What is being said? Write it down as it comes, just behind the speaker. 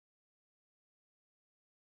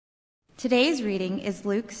Today's reading is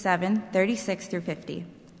Luke 7:36 through 50.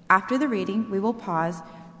 After the reading, we will pause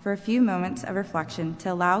for a few moments of reflection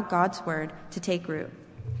to allow God's word to take root.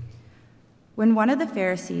 When one of the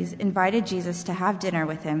Pharisees invited Jesus to have dinner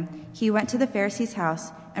with him, he went to the Pharisee's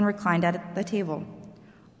house and reclined at the table.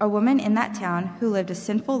 A woman in that town who lived a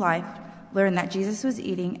sinful life learned that Jesus was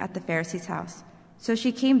eating at the Pharisee's house. So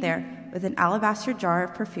she came there with an alabaster jar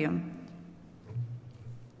of perfume.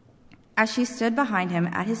 As she stood behind him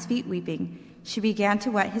at his feet weeping, she began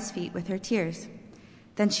to wet his feet with her tears.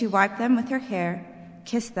 Then she wiped them with her hair,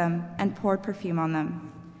 kissed them, and poured perfume on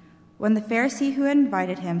them. When the Pharisee who had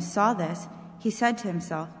invited him saw this, he said to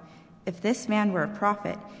himself, "If this man were a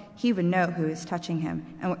prophet, he would know who is touching him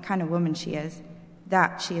and what kind of woman she is,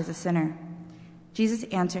 that she is a sinner." Jesus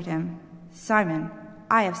answered him, "Simon,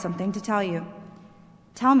 I have something to tell you."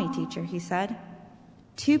 "Tell me, teacher," he said.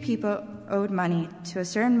 2 people owed money to a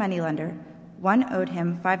certain moneylender. One owed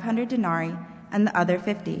him 500 denarii and the other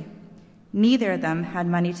 50. Neither of them had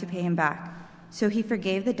money to pay him back, so he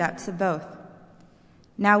forgave the debts of both.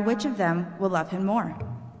 Now which of them will love him more?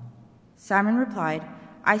 Simon replied,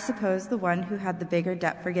 "I suppose the one who had the bigger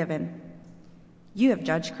debt forgiven." "You have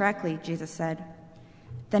judged correctly," Jesus said.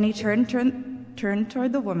 Then he turned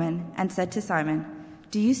toward the woman and said to Simon,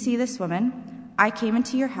 "Do you see this woman? I came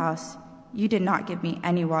into your house. You did not give me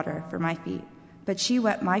any water for my feet, but she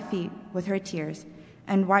wet my feet with her tears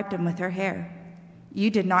and wiped them with her hair. You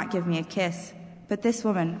did not give me a kiss, but this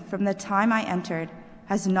woman, from the time I entered,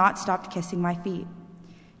 has not stopped kissing my feet.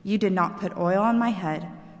 You did not put oil on my head,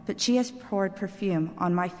 but she has poured perfume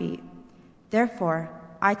on my feet. Therefore,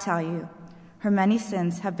 I tell you, her many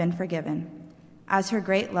sins have been forgiven, as her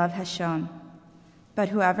great love has shown. But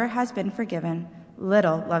whoever has been forgiven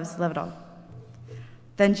little loves little."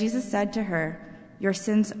 Then Jesus said to her, "Your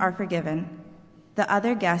sins are forgiven." The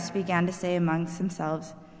other guests began to say amongst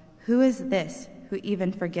themselves, "Who is this who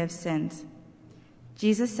even forgives sins?"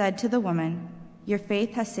 Jesus said to the woman, "Your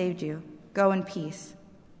faith has saved you. Go in peace."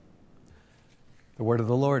 The word of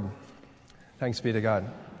the Lord. Thanks be to God.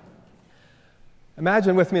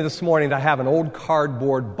 Imagine with me this morning that I have an old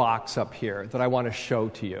cardboard box up here that I want to show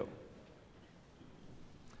to you.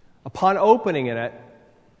 Upon opening it,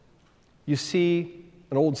 you see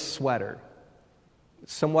an old sweater,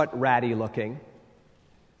 somewhat ratty looking.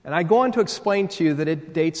 And I go on to explain to you that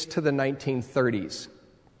it dates to the 1930s.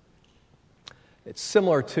 It's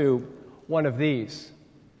similar to one of these.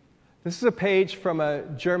 This is a page from a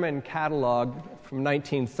German catalog from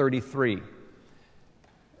 1933.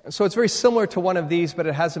 So it's very similar to one of these, but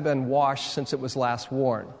it hasn't been washed since it was last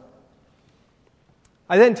worn.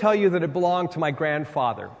 I then tell you that it belonged to my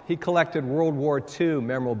grandfather. He collected World War II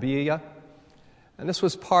memorabilia, and this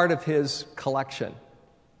was part of his collection.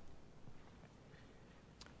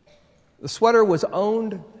 The sweater was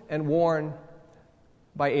owned and worn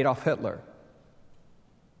by Adolf Hitler.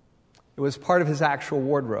 It was part of his actual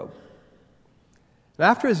wardrobe. And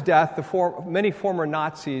after his death, many former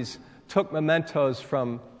Nazis took mementos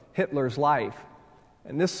from Hitler's life.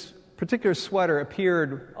 And this particular sweater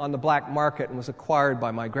appeared on the black market and was acquired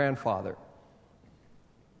by my grandfather.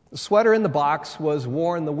 The sweater in the box was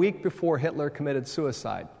worn the week before Hitler committed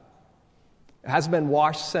suicide. It hasn't been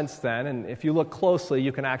washed since then, and if you look closely,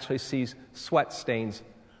 you can actually see sweat stains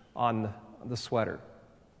on the sweater.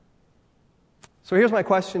 So here's my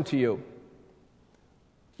question to you.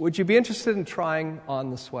 Would you be interested in trying on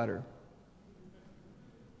the sweater?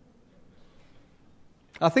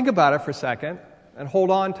 Now think about it for a second and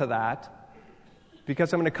hold on to that,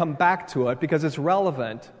 because I'm going to come back to it because it's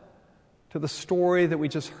relevant to the story that we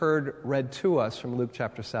just heard read to us from Luke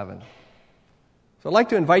chapter 7. So I'd like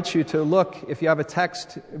to invite you to look, if you have a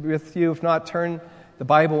text with you, if not, turn the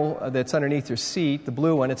Bible that's underneath your seat, the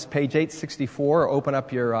blue one, it's page 864, or open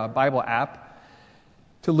up your Bible app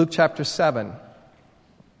to Luke chapter 7.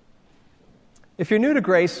 If you're new to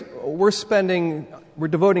Grace, we're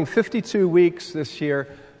devoting 52 weeks this year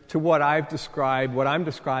to what I'm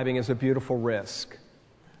describing as a beautiful risk.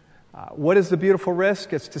 What is the beautiful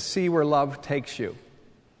risk? It's to see where love takes you.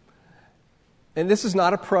 And this is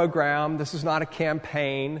not a program. This is not a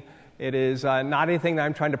campaign. It is not anything that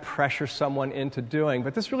I'm trying to pressure someone into doing.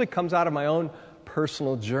 But this really comes out of my own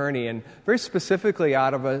personal journey, and very specifically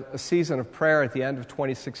out of a season of prayer at the end of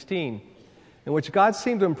 2016, in which God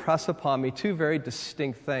seemed to impress upon me 2 very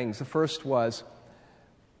distinct things. The first was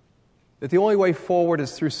that the only way forward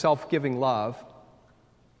is through self-giving love.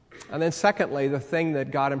 And then secondly, the thing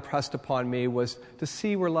that God impressed upon me was to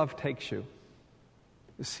see where love takes you.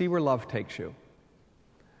 To see where love takes you.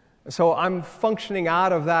 So I'm functioning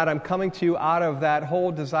out of that. I'm coming to you out of that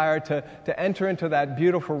whole desire to enter into that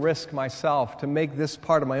beautiful risk myself, to make this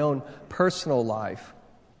part of my own personal life.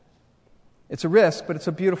 It's a risk, but it's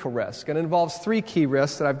a beautiful risk. And it involves three key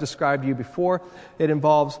risks that I've described to you before. It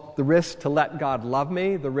involves the risk to let God love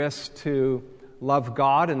me, the risk to love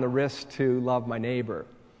God, and the risk to love my neighbor.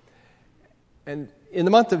 And in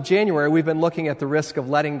the month of January, we've been looking at the risk of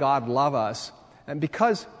letting God love us. And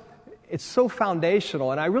because it's so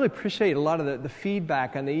foundational, and I really appreciate a lot of the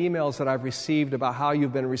feedback and the emails that I've received about how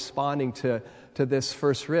you've been responding to this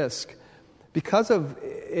first risk. Because of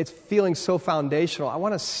it feeling so foundational, I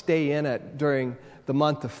want to stay in it during the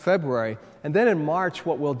month of February. And then in March,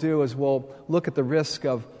 what we'll do is we'll look at the risk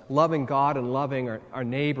of loving God and loving our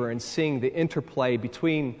neighbor and seeing the interplay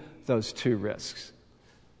between those two risks.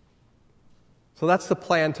 So that's the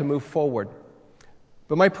plan to move forward.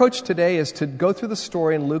 But my approach today is to go through the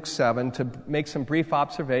story in Luke 7, to make some brief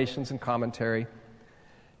observations and commentary.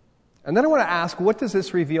 And then I want to ask, what does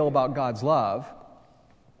this reveal about God's love?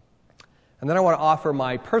 And then I want to offer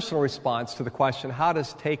my personal response to the question, how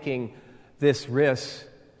does taking this risk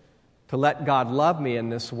to let God love me in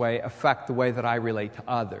this way affect the way that I relate to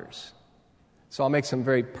others? So I'll make some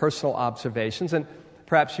very personal observations, and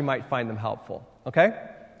perhaps you might find them helpful. Okay?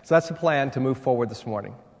 So that's the plan to move forward this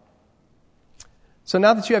morning. So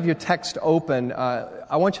now that you have your text open,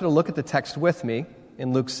 I want you to look at the text with me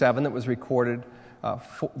in Luke 7 that was recorded,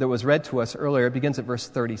 that was read to us earlier. It begins at verse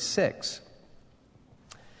 36.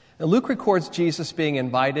 Now, Luke records Jesus being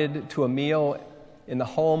invited to a meal in the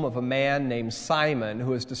home of a man named Simon,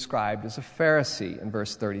 who is described as a Pharisee in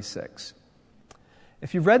verse 36.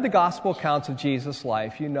 If you've read the gospel accounts of Jesus'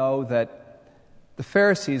 life, you know that the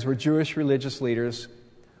Pharisees were Jewish religious leaders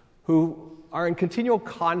who are in continual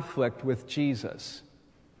conflict with Jesus.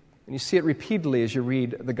 And you see it repeatedly as you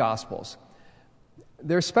read the Gospels.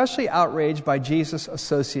 They're especially outraged by Jesus'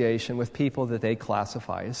 association with people that they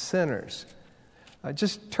classify as sinners.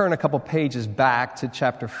 Just turn a couple pages back to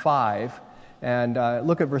chapter 5 and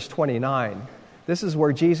look at verse 29. This is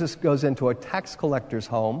where Jesus goes into a tax collector's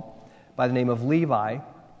home by the name of Levi.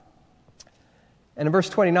 And in verse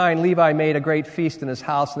 29, Levi made a great feast in his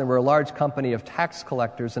house, and there were a large company of tax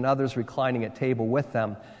collectors and others reclining at table with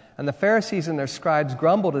them. And the Pharisees and their scribes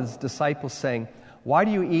grumbled at his disciples, saying, "Why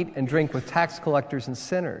do you eat and drink with tax collectors and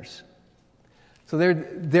sinners?" So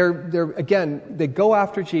they go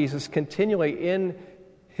after Jesus continually in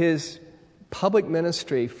his public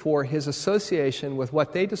ministry for his association with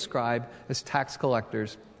what they describe as tax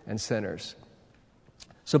collectors and sinners.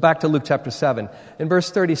 So back to Luke chapter 7. In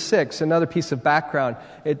verse 36, another piece of background,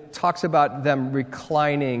 it talks about them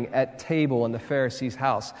reclining at table in the Pharisee's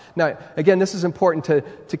house. Now, again, this is important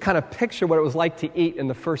to kind of picture what it was like to eat in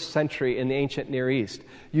the first century in the ancient Near East.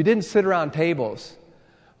 You didn't sit around tables,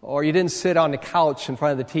 or you didn't sit on the couch in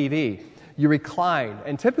front of the TV. You reclined,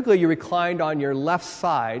 and typically you reclined on your left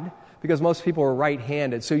side because most people were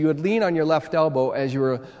right-handed. So you would lean on your left elbow as you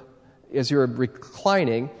were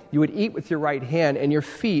reclining. You would eat with your right hand, and your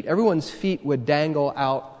feet, everyone's feet would dangle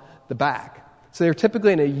out the back. So they're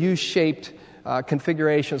typically in a U-shaped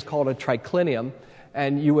configuration. It's called a triclinium,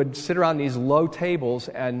 and you would sit around these low tables,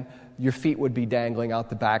 and your feet would be dangling out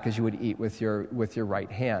the back as you would eat with your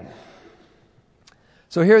right hand.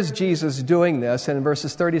 So here's Jesus doing this, and in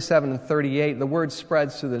verses 37 and 38, the word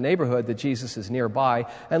spreads through the neighborhood that Jesus is nearby,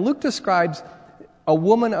 and Luke describes a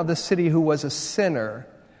woman of the city who was a sinner.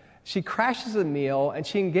 She crashes a meal, and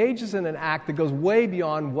she engages in an act that goes way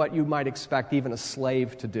beyond what you might expect even a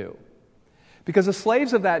slave to do. Because the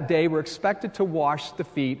slaves of that day were expected to wash the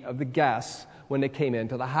feet of the guests when they came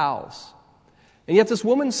into the house. And yet this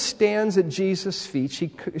woman stands at Jesus' feet.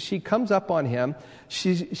 She comes up on him.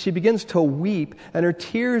 She begins to weep, and her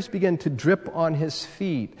tears begin to drip on his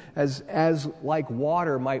feet as like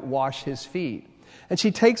water might wash his feet. And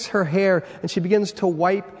she takes her hair, and she begins to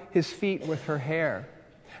wipe his feet with her hair.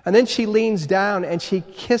 And then she leans down and she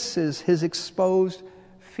kisses his exposed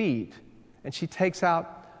feet. And she takes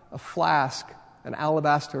out a flask, an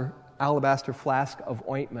alabaster flask of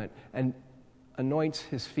ointment, and anoints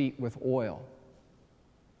his feet with oil.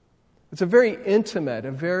 It's a very intimate,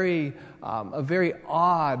 a very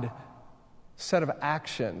odd set of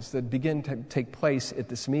actions that begin to take place at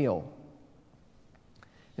this meal.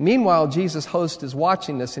 And meanwhile, Jesus' host is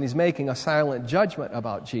watching this, and he's making a silent judgment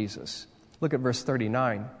about Jesus. Look at verse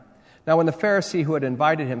 39. Now, when the Pharisee who had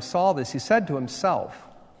invited him saw this, he said to himself,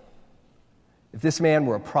 "If this man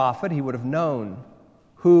were a prophet, he would have known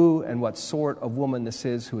who and what sort of woman this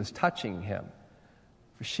is who is touching him,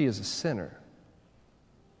 for she is a sinner."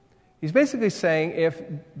 He's basically saying if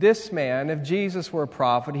this man, if Jesus were a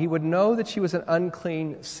prophet, he would know that she was an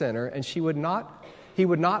unclean sinner, and he would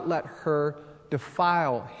not let her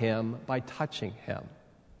defile him by touching him.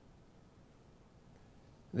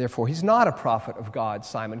 Therefore, he's not a prophet of God,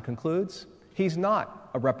 Simon concludes. He's not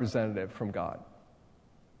a representative from God.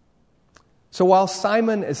 So while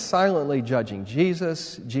Simon is silently judging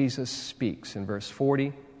Jesus, Jesus speaks in verse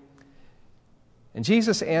 40. And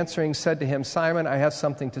Jesus answering said to him, Simon, I have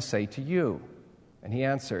something to say to you. And he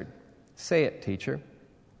answered, say it, teacher.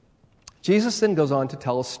 Jesus then goes on to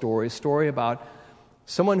tell a story about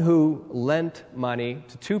someone who lent money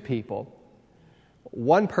to two people.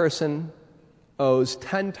 One person owes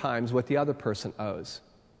 10 times what the other person owes.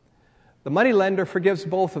 The money lender forgives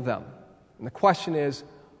both of them. And the question is,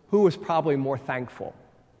 who was probably more thankful?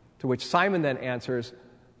 To which Simon then answers,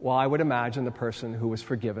 well, I would imagine the person who was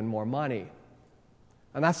forgiven more money.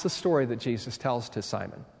 And that's the story that Jesus tells to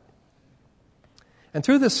Simon. And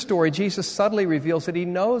through this story, Jesus subtly reveals that he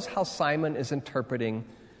knows how Simon is interpreting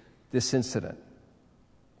this incident,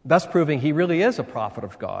 thus proving he really is a prophet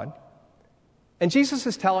of God. And Jesus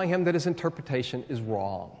is telling him that his interpretation is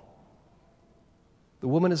wrong. The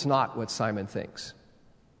woman is not what Simon thinks.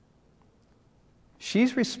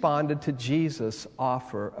 She's responded to Jesus'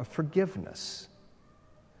 offer of forgiveness,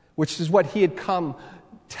 which is what he had come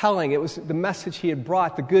telling. It was the message he had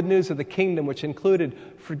brought, the good news of the kingdom, which included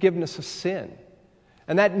forgiveness of sin.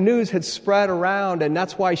 And that news had spread around, and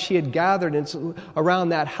that's why she had gathered around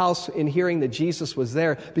that house in hearing that Jesus was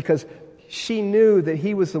there, because she knew that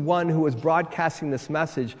he was the one who was broadcasting this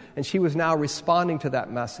message, and she was now responding to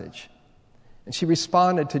that message. And she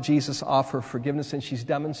responded to Jesus' offer of forgiveness, and she's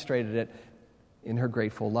demonstrated it in her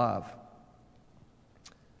grateful love.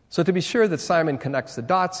 So to be sure that Simon connects the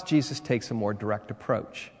dots, Jesus takes a more direct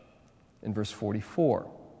approach in verse 44.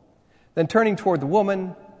 Then turning toward the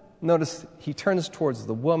woman, notice he turns towards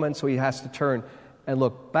the woman, so he has to turn and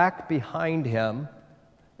look back behind him,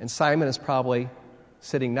 and Simon is probably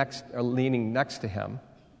sitting next or leaning next to him.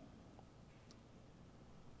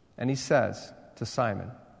 And he says to Simon,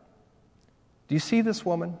 do you see this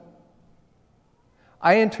woman?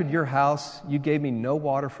 I entered your house. You gave me no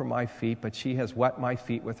water for my feet, but she has wet my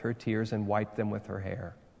feet with her tears and wiped them with her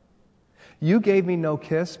hair. You gave me no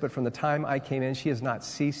kiss, but from the time I came in, she has not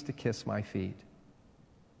ceased to kiss my feet.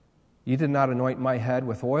 You did not anoint my head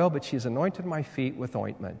with oil, but she has anointed my feet with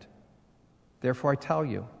ointment. Therefore I tell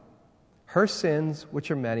you, her sins, which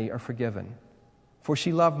are many, are forgiven, for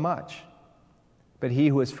she loved much. But he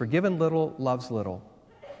who is forgiven little loves little.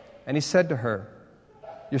 And he said to her,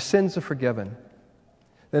 your sins are forgiven.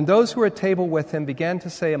 Then those who were at table with him began to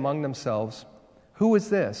say among themselves, who is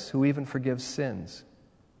this who even forgives sins?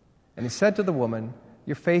 And he said to the woman,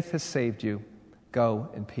 your faith has saved you. Go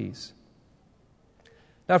in peace.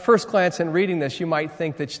 Now, at first glance in reading this, you might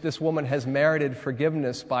think that this woman has merited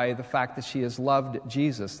forgiveness by the fact that she has loved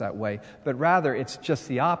Jesus that way. But rather, it's just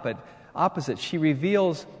the opposite. She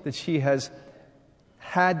reveals that she has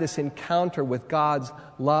had this encounter with God's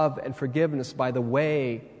love and forgiveness by the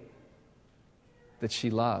way that she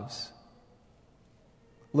loves.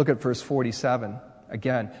 Look at verse 47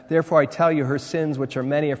 again. Therefore I tell you, her sins, which are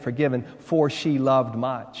many, are forgiven, for she loved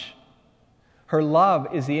much. Her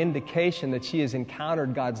love is the indication that she has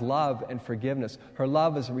encountered God's love and forgiveness. Her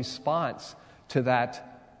love is a response to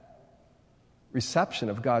that reception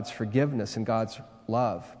of God's forgiveness and God's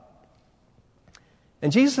love.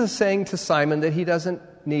 And Jesus is saying to Simon that he doesn't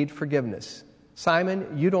need forgiveness.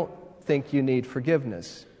 Simon, you don't think you need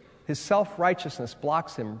forgiveness. His self-righteousness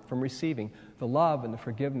blocks him from receiving the love and the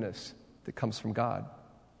forgiveness that comes from God.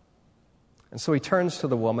 And so he turns to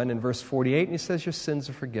the woman in verse 48 and he says, your sins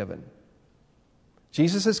are forgiven.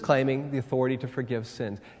 Jesus is claiming the authority to forgive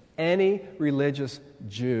sins. Any religious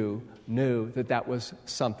Jew knew that that was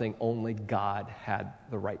something only God had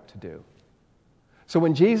the right to do. So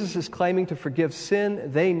when Jesus is claiming to forgive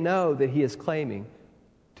sin, they know that he is claiming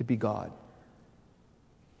to be God.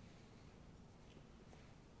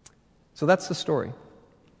 So that's the story.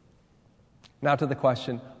 Now to the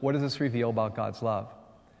question, what does this reveal about God's love?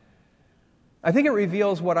 I think it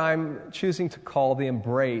reveals what I'm choosing to call the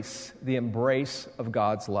embrace of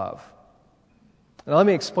God's love. Now let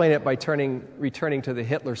me explain it by returning to the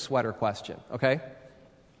Hitler sweater question, okay?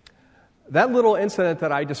 That little incident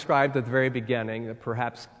that I described at the very beginning that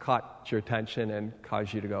perhaps caught your attention and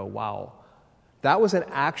caused you to go, wow. That was an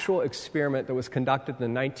actual experiment that was conducted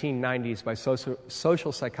in the 1990s by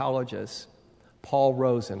social psychologist Paul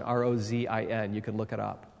Rozin, R-O-Z-I-N. You can look it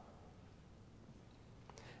up.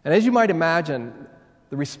 And as you might imagine,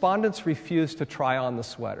 the respondents refused to try on the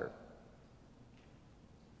sweater.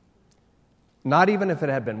 not even if it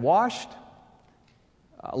had been washed,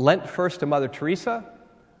 lent first to Mother Teresa,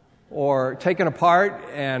 or taken apart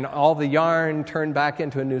and all the yarn turned back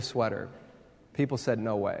into a new sweater. People said,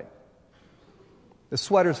 no way. The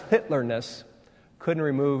sweater's Hitler-ness couldn't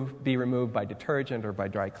be removed by detergent or by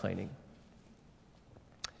dry cleaning.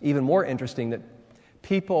 Even more interesting, that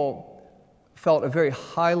people felt a very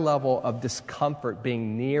high level of discomfort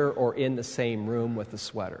being near or in the same room with the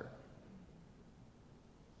sweater.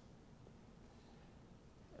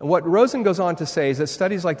 And what Rosen goes on to say is that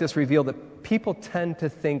studies like this reveal that people tend to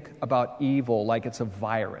think about evil like it's a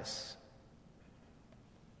virus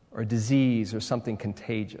or a disease or something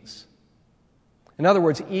contagious. In other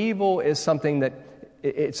words, evil is something that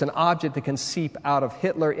it's an object that can seep out of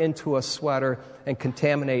Hitler into a sweater and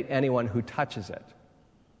contaminate anyone who touches it.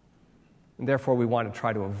 And therefore, we want to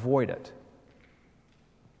try to avoid it.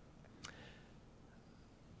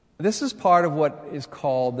 This is part of what is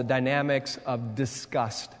called the dynamics of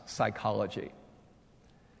disgust psychology.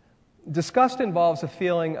 Disgust involves a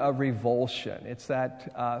feeling of revulsion. It's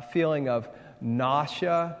that feeling of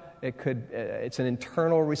nausea. It's an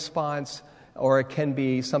internal response, or it can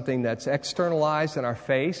be something that's externalized in our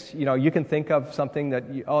face. You know, you can think of something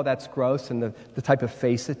that, that's gross, and the type of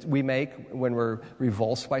face that we make when we're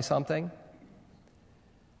revulsed by something.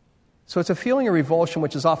 So it's a feeling of revulsion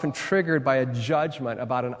which is often triggered by a judgment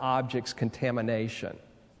about an object's contamination.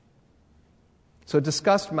 So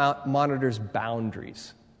disgust monitors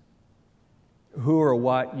boundaries. Who or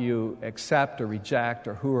what you accept or reject,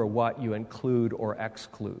 or who or what you include or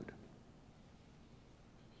exclude.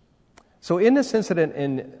 So in this incident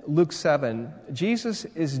in Luke 7, Jesus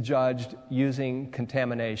is judged using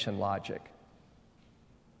contamination logic.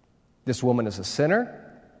 This woman is a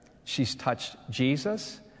sinner. She's touched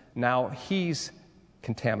Jesus. Now he's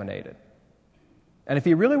contaminated. And if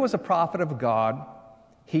he really was a prophet of God,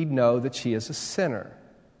 he'd know that she is a sinner,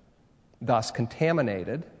 thus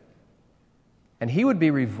contaminated, and he would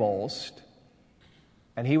be revulsed,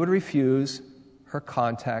 and he would refuse her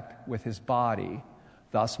contact with his body,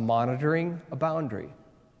 thus monitoring a boundary.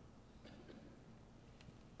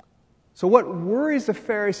 So what worries the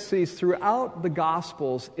Pharisees throughout the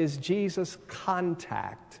Gospels is Jesus'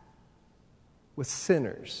 contact with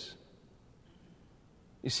sinners.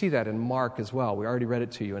 You see that in Mark as well. We already read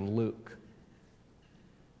it to you in Luke.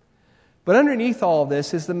 But underneath all of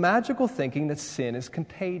this is the magical thinking that sin is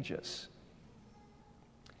contagious.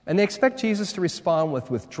 And they expect Jesus to respond with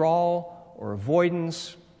withdrawal or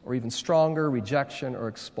avoidance or even stronger rejection or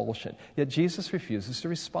expulsion. Yet Jesus refuses to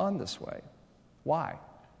respond this way. Why?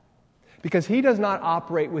 Because he does not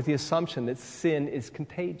operate with the assumption that sin is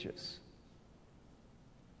contagious.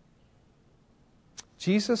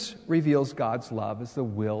 Jesus reveals God's love as the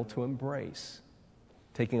will to embrace,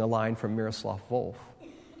 taking a line from Miroslav Volf.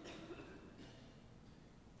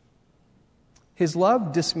 His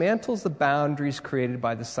love dismantles the boundaries created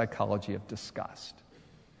by the psychology of disgust.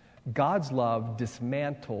 God's love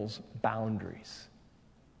dismantles boundaries.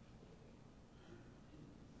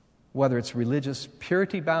 Whether it's religious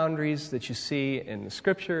purity boundaries that you see in the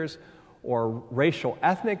scriptures, or racial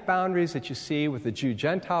ethnic boundaries that you see with the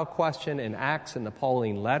Jew-Gentile question in Acts and the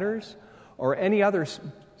Pauline letters, or any other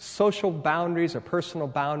social boundaries or personal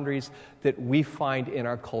boundaries that we find in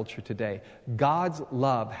our culture today. God's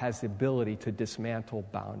love has the ability to dismantle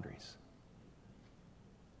boundaries.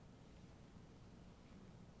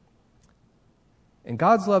 And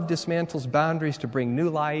God's love dismantles boundaries to bring new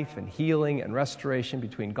life and healing and restoration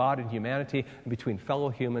between God and humanity and between fellow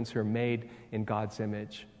humans who are made in God's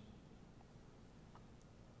image.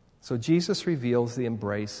 So Jesus reveals the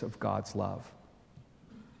embrace of God's love.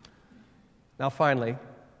 Now finally,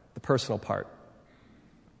 the personal part.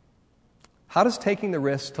 How does taking the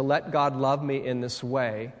risk to let God love me in this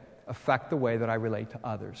way affect the way that I relate to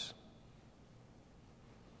others?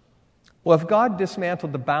 Well, if God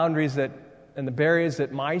dismantled the boundaries and the barriers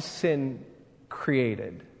that my sin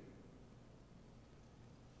created,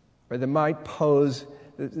 or that might pose,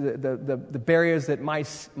 the barriers that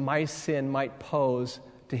my sin might pose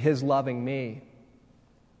to his loving me,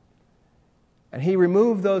 and he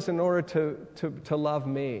removed those in order to love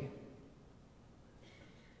me,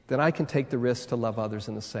 then I can take the risk to love others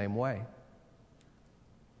in the same way.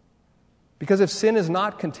 Because if sin is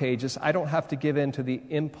not contagious, I don't have to give in to the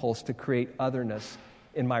impulse to create otherness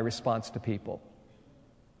in my response to people,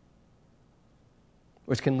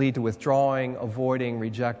 which can lead to withdrawing, avoiding,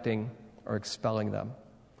 rejecting, or expelling them.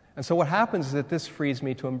 And so what happens is that this frees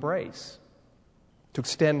me to embrace, to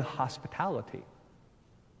extend hospitality.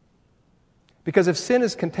 Because if sin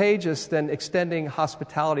is contagious, then extending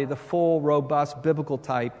hospitality, the full, robust, biblical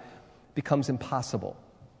type, becomes impossible.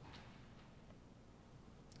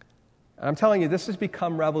 And I'm telling you, this has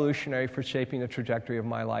become revolutionary for shaping the trajectory of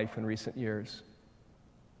my life in recent years.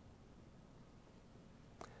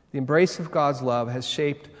 The embrace of God's love has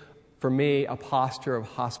shaped, for me, a posture of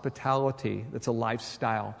hospitality that's a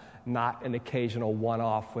lifestyle, not an occasional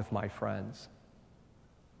one-off with my friends.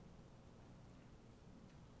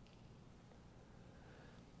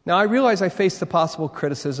 Now, I realize I face the possible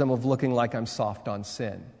criticism of looking like I'm soft on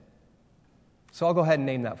sin. So I'll go ahead and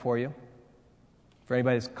name that for you. For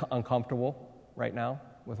anybody that's uncomfortable right now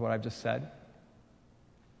with what I've just said.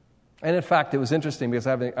 And in fact, it was interesting because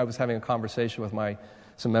I was having a conversation with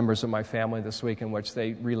some members of my family this week in which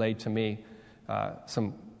they relayed to me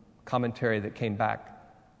some commentary that came back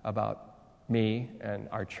about me and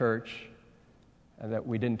our church, and that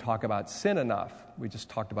we didn't talk about sin enough. We just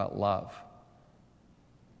talked about love.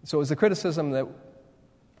 So it was a criticism that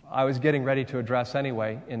I was getting ready to address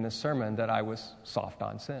anyway in this sermon, that I was soft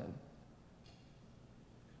on sin.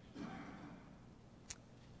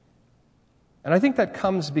 And I think that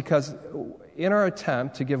comes because in our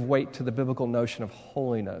attempt to give weight to the biblical notion of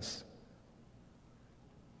holiness,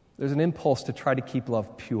 there's an impulse to try to keep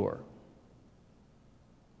love pure.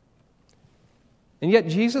 And yet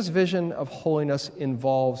Jesus' vision of holiness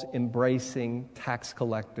involves embracing tax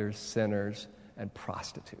collectors, sinners, and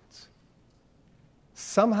prostitutes.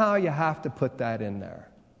 Somehow you have to put that in there.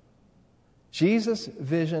 Jesus'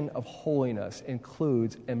 vision of holiness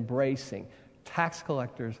includes embracing tax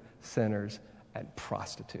collectors, sinners, and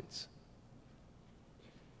prostitutes.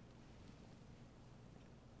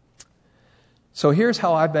 So here's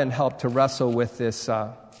how I've been helped to wrestle with this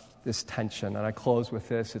tension. And I close with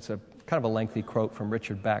this. It's a kind of a lengthy quote from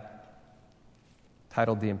Richard Beck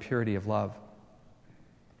titled "The Impurity of Love."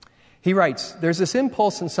 He writes, "There's this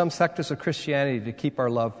impulse in some sectors of Christianity to keep our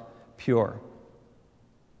love pure.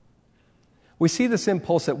 We see this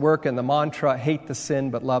impulse at work in the mantra, hate the sin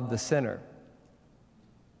but love the sinner.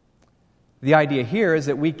 The idea here is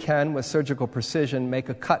that we can, with surgical precision, make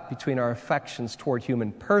a cut between our affections toward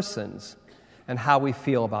human persons and how we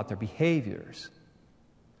feel about their behaviors.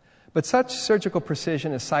 But such surgical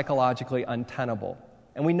precision is psychologically untenable,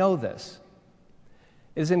 and we know this.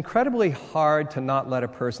 It is incredibly hard to not let a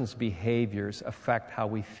person's behaviors affect how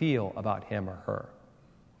we feel about him or her.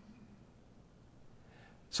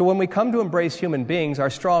 So when we come to embrace human beings, our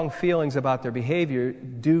strong feelings about their behavior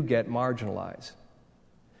do get marginalized.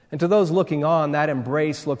 And to those looking on, that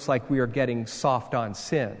embrace looks like we are getting soft on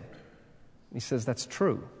sin." He says that's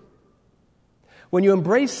true. When you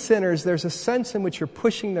embrace sinners, there's a sense in which you're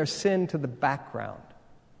pushing their sin to the background.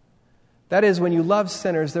 That is, when you love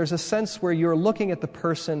sinners, there's a sense where you're looking at the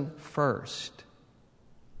person first.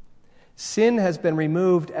 Sin has been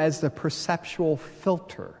removed as the perceptual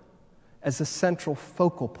filter, as the central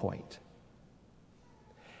focal point.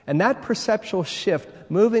 And that perceptual shift,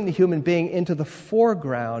 moving the human being into the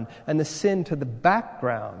foreground and the sin to the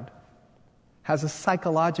background, has a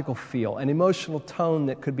psychological feel, an emotional tone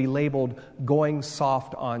that could be labeled going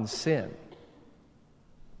soft on sin.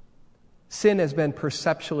 Sin has been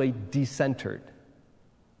perceptually decentered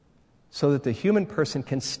so that the human person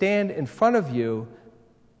can stand in front of you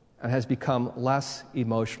and has become less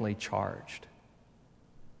emotionally charged.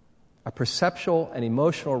 A perceptual and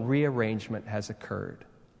emotional rearrangement has occurred.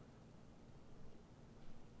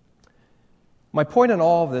 My point in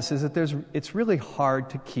all of this is that it's really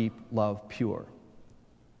hard to keep love pure.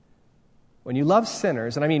 When you love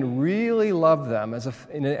sinners, and I mean really love them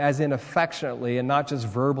as in affectionately and not just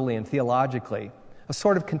verbally and theologically, a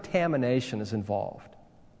sort of contamination is involved.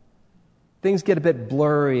 Things get a bit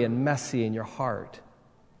blurry and messy in your heart.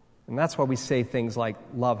 And that's why we say things like,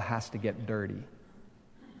 love has to get dirty.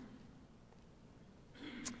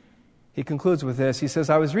 He concludes with this. He says,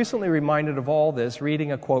 "I was recently reminded of all this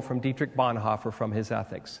reading a quote from Dietrich Bonhoeffer from his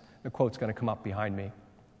Ethics." The quote's going to come up behind me.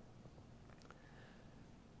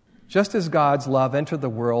 "Just as God's love entered the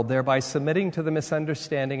world, thereby submitting to the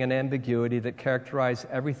misunderstanding and ambiguity that characterize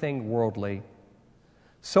everything worldly,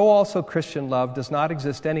 so also Christian love does not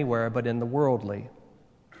exist anywhere but in the worldly,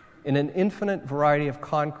 in an infinite variety of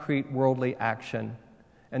concrete worldly action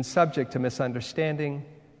and subject to misunderstanding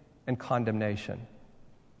and condemnation.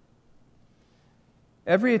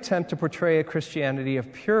 Every attempt to portray a Christianity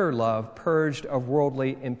of pure love purged of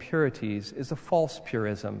worldly impurities is a false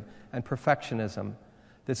purism and perfectionism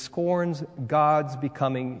that scorns God's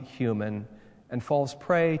becoming human and falls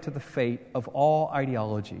prey to the fate of all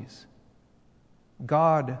ideologies.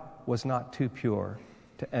 God was not too pure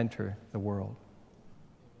to enter the world."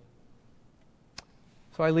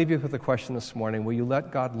 So I leave you with a question this morning. Will you let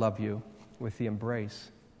God love you with the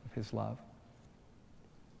embrace of His love?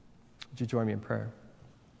 Would you join me in prayer?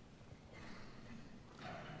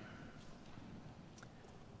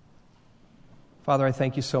 Father, I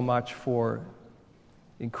thank you so much for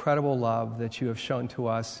the incredible love that you have shown to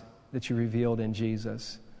us, that you revealed in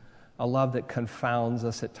Jesus. A love that confounds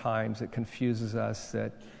us at times, that confuses us,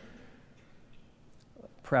 that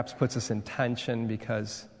perhaps puts us in tension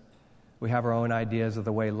because we have our own ideas of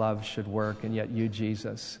the way love should work, and yet you,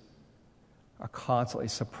 Jesus, are constantly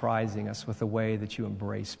surprising us with the way that you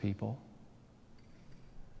embrace people.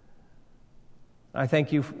 I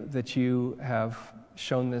thank you that you have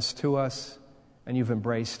shown this to us, and you've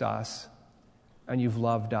embraced us, and you've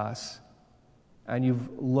loved us, and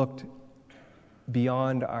you've looked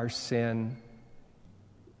beyond our sin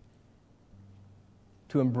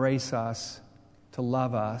to embrace us, to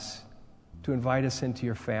love us, to invite us into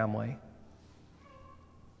your family,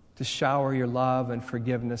 to shower your love and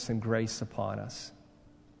forgiveness and grace upon us.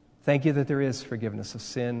 Thank you that there is forgiveness of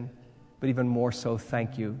sin, but even more so,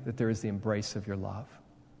 thank you that there is the embrace of your love.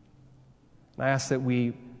 And I ask that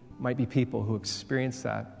we might be people who experience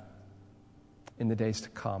that in the days to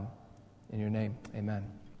come. In your name,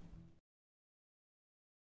 amen.